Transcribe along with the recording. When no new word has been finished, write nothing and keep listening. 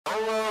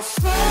Hey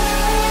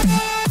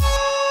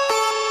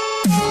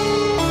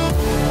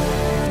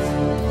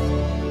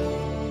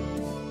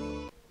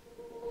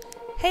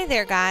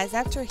there guys,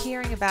 after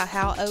hearing about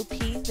how OP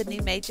the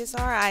new mages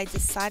are, I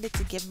decided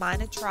to give mine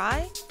a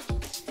try.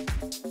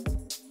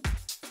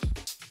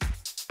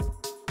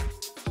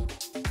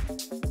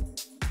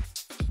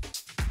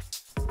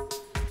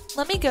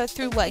 Let me go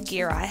through what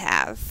gear I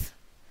have.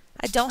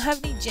 I don't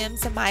have any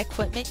gems in my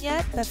equipment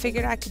yet, but I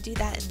figured I could do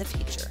that in the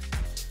future.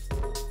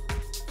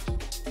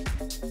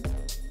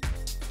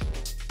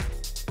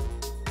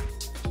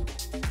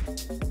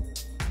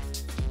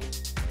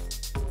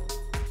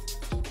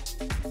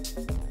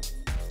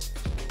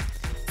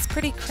 It's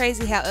pretty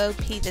crazy how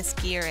OP this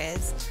gear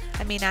is.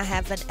 I mean, I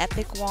have an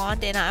epic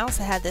wand and I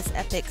also have this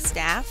epic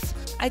staff.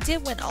 I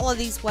did win all of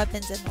these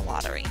weapons in the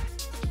lottery.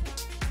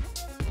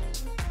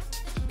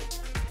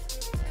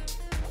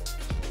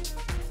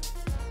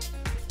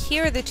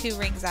 Here are the 2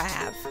 rings I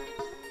have.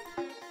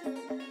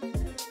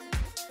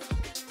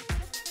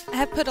 I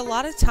have put a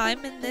lot of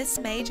time in this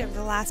mage over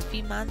the last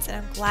few months and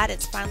I'm glad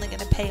it's finally going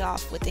to pay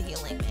off with the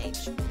healing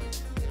mage.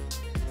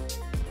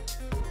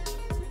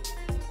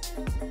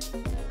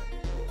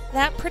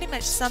 That pretty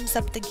much sums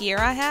up the gear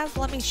I have.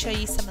 Let me show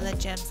you some of the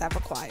gems I've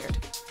acquired.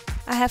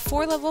 I have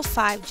 4 level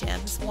 5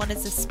 gems. One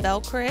is a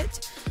spell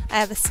crit, I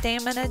have a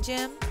stamina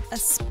gem, a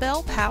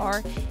spell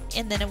power,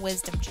 and then a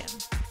wisdom gem.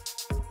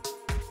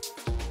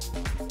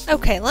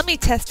 Okay, let me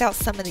test out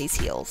some of these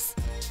heals.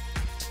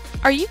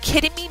 Are you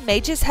kidding me?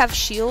 Mages have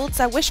shields?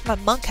 I wish my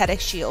monk had a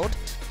shield.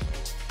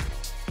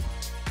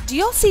 Do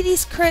y'all see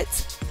these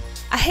crits?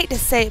 I hate to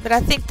say it, but I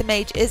think the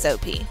mage is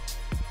OP.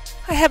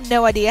 I have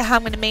no idea how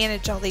I'm going to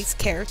manage all these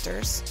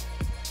characters.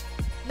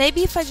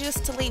 Maybe if I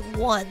just delete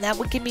one, that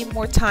would give me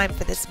more time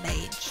for this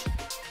mage.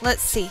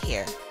 Let's see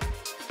here.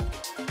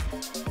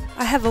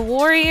 I have a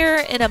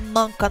warrior and a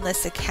monk on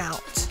this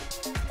account.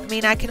 I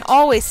mean, I can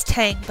always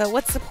tank, but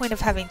what's the point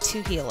of having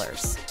 2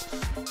 healers?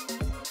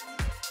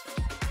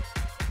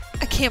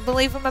 I can't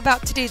believe I'm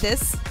about to do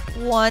this.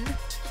 1,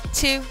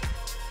 2,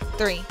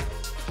 3.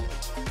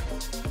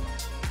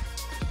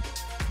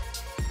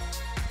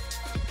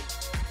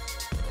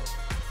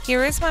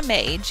 Here is my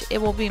mage.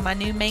 It will be my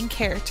new main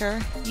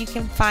character. You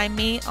can find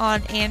me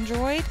on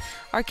Android,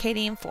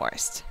 Arcadian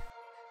Forest.